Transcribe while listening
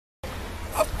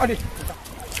Allez.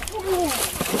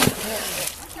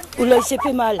 Oula, il s'est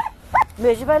fait mal.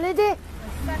 Mais je vais l'aider.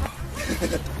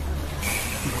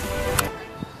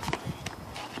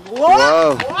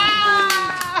 Wow.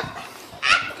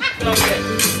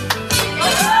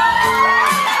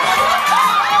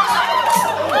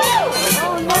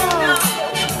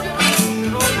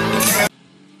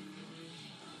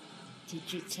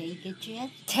 Did you take it yet?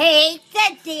 Take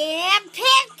the damn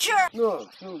picture! No,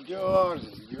 no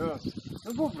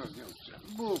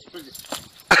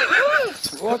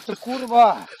Вот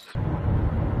kurwa!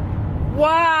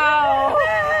 Wow!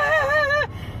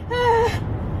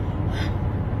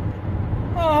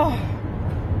 Oh.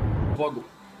 Воду.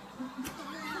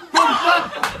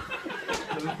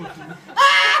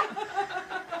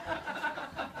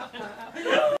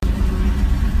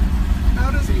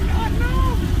 How does he not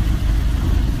know?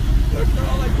 Look, they're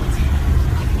all like, what's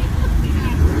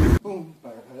boom,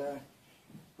 boom,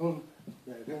 oh!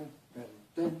 God.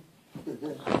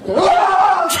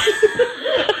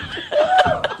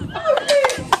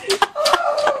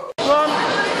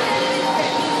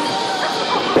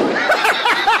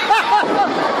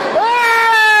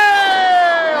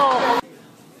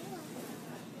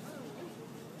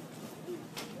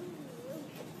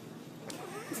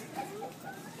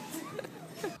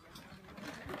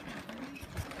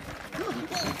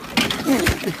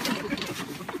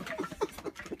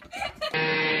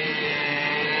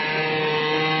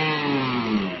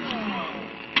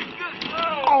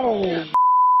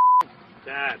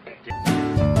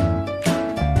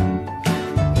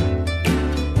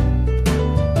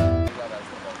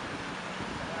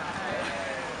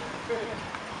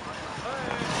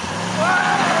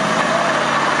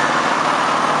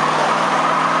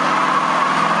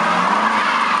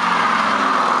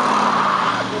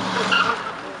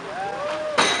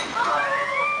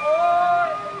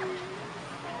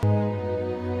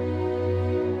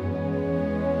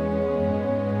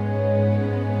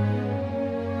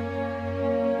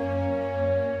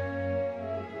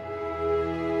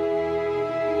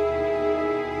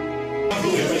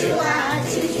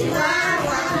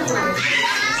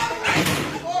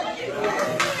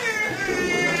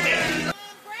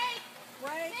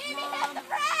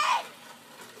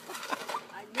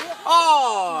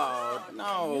 Oh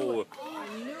no!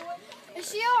 Is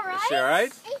she alright? Is she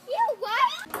alright? Is she what?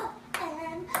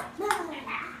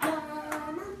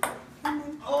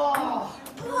 Oh!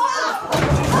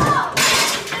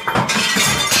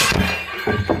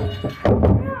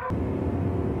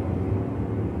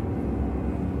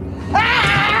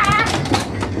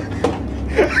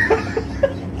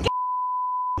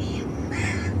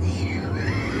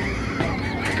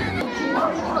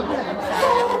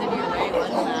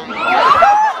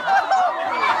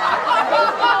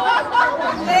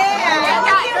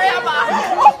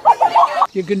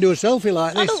 You can do a selfie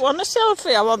like this. I don't want a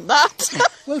selfie, I want that.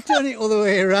 Well, turn it all the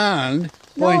way around,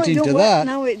 pointing to that.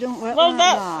 No, it don't work Well, like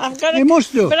that, that. I've got You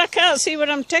must do. But I can't see what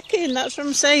I'm taking, that's what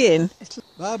I'm saying.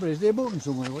 Barbara, is there a button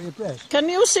somewhere what you press? Can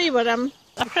you see what I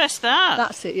press that?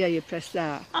 That's it, yeah, you press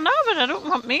that. I know, but I don't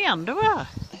want me on, do I?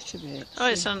 That's a bit. Oh,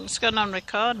 it's going on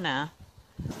record now.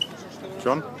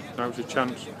 John, now's your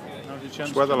chance.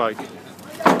 What's weather like?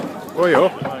 Oh, yeah.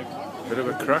 Bit of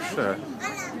a crash there.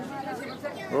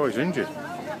 Oh, he's injured.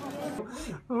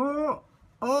 Oh!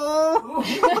 Oh!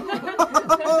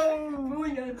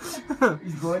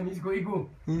 He's going.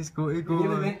 He's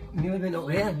going. Nearly went up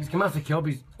there. He's come off the curb.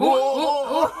 He's.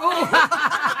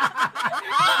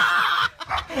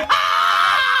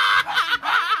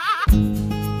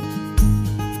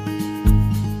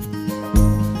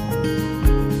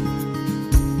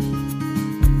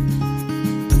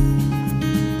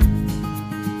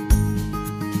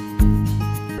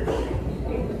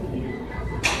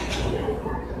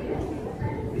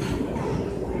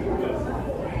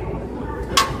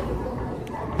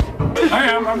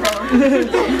 I'm going.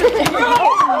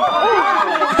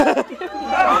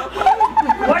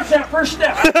 Watch that first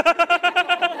step.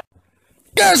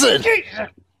 Garrison! Jesus!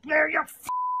 There you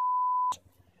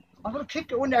I'm gonna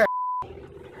kick you in there.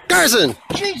 Garrison!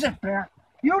 Jesus, Bear!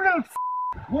 You little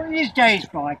one of these days,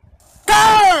 boy.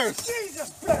 Garrison! Jesus,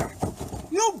 Bear!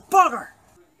 You bugger!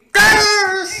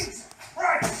 Garrison!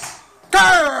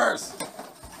 Garrison!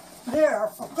 There,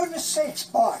 for goodness sakes,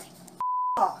 boy.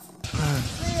 Off.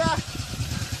 See ya.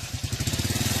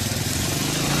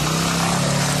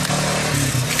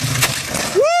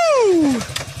 Woo!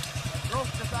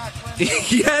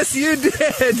 Yes, you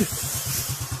did!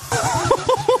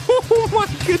 Oh my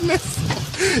goodness!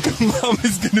 Mum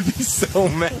is gonna be so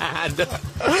mad.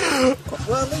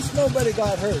 Well, at least nobody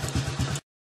got hurt.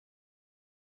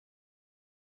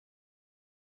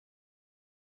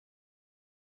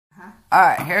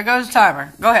 Alright, here goes the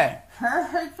timer. Go ahead.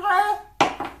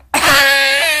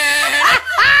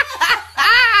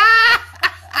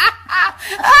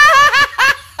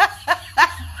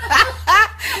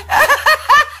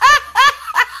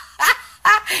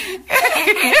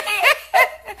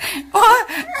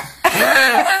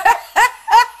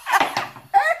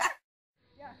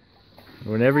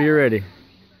 Whenever you're ready.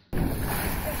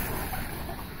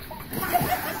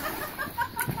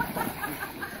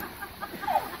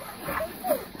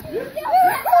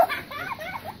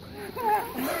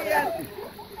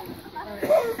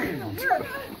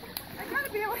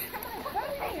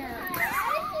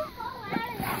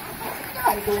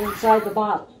 Gotta go inside the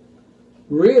bottle.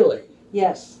 Really?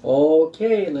 Yes.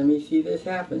 Okay, let me see this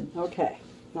happen. Okay.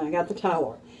 Now I got the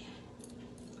towel.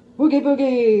 Boogie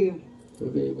boogie.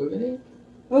 Boogity boogity.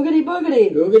 Boogity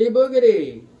boogity. Boogity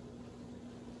boogity.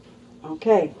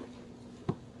 Okay.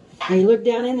 Now you look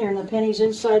down in there and the penny's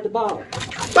inside the bottle.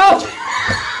 Oh!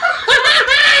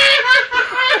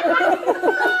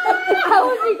 How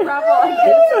was he grabbing?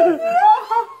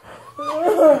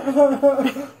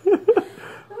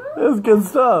 That's good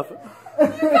stuff. You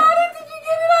got it? Did you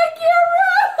get it on camera?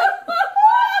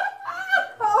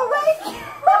 Oh my God.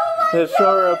 Let's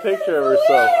show her a picture of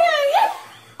herself.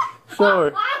 Show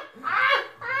her.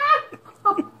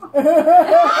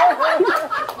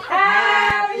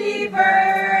 Happy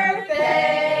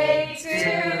birthday to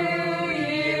you.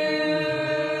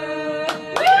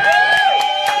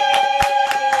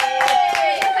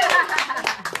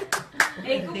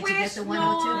 Make a Did you wish, get the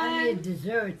 102? Your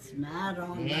dessert's not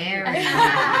on There.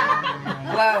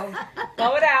 Blow.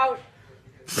 Blow it out.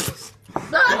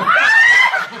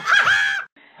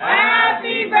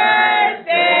 Happy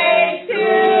birthday to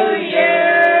you.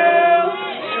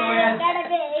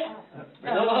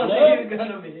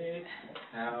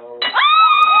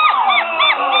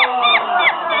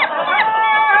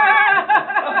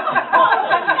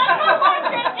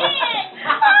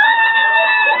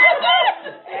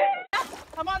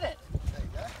 Come on in.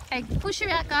 Hey, push it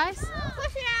out, guys.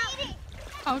 Push it out.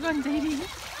 Oh, we're going dating.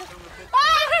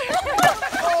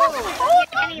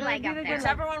 Any leg up there.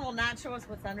 Everyone will not show us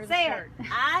what's under the Say shirt. it.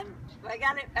 I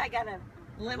gotta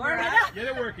limber Warm it up. up. Get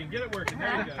it working, get it working.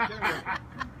 There you go, get it working.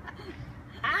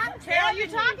 I'm telling you,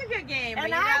 talk a good game. And but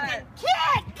you I gotta- can kick.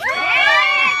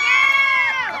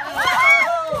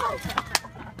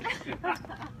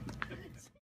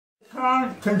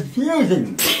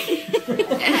 Confusing.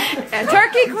 And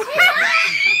turkey.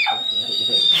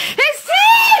 His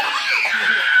teeth!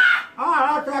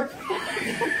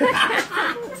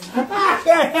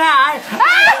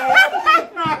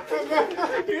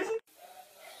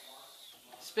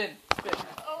 Spin. Spin.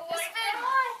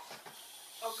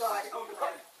 Oh God! Oh God!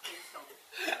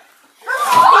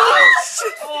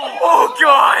 Oh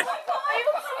God!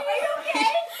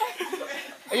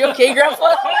 Are you okay,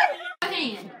 Grandpa?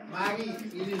 Maggie,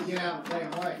 you didn't get out the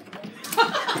same way.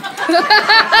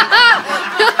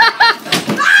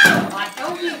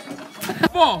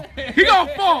 Fall. He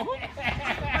gonna fall.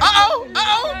 Uh-oh.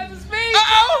 Uh-oh.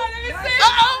 Uh-oh.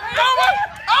 Uh-oh. Come on.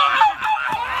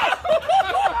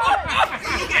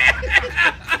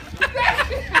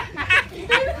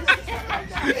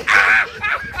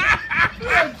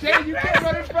 Jay, you can't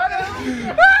run in front of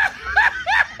him.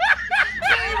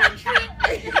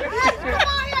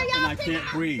 And I can't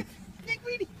breathe.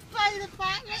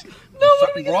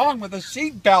 Something wrong with the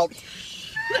seatbelt.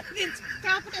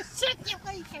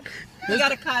 You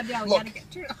gotta calm down. Look. You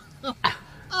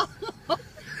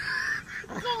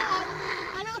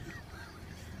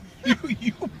gotta get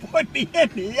You put me in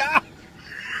here.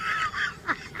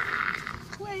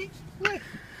 Wait.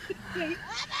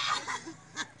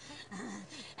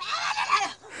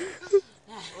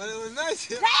 Well, it was nice.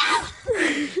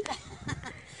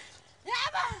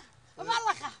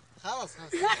 خلاص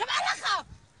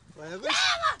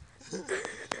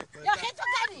يا أخي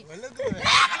توقعني.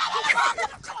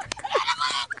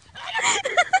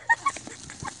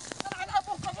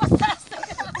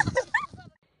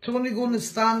 Tony going to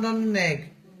stand on an egg.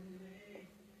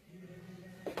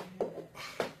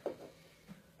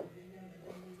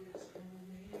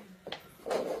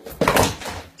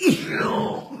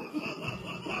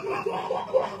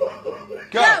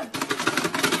 Go.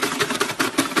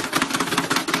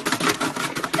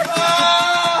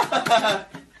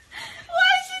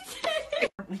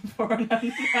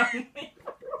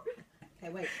 Okay,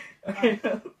 wait. Alright,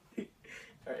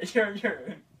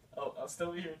 you're. Oh, I'll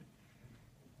still be here.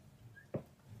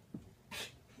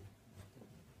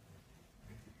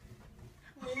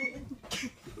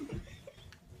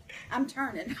 I'm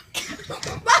turning.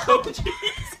 Oh,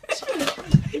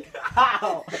 jeez.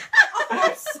 Ow.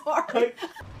 I'm sorry.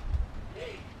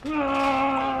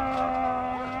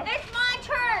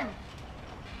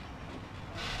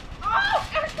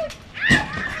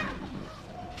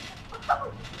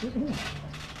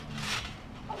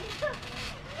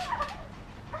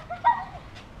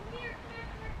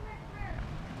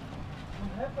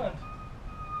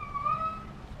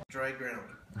 dry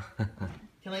ground.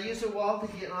 Can I use the wall to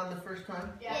get on the first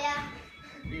time? Yeah.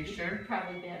 Are you sure?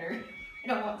 Probably better. I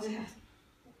don't want to.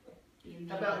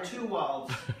 How about 2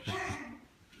 walls?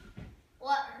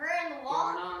 What? Her and the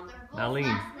wall? They're both Now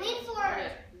lean. Lean for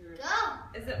it.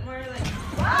 Go. Is it more like...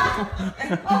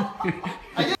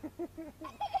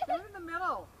 Go in the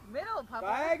middle. Middle, Papa.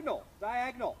 Diagonal.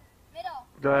 Diagonal. Middle.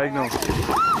 Diagonal.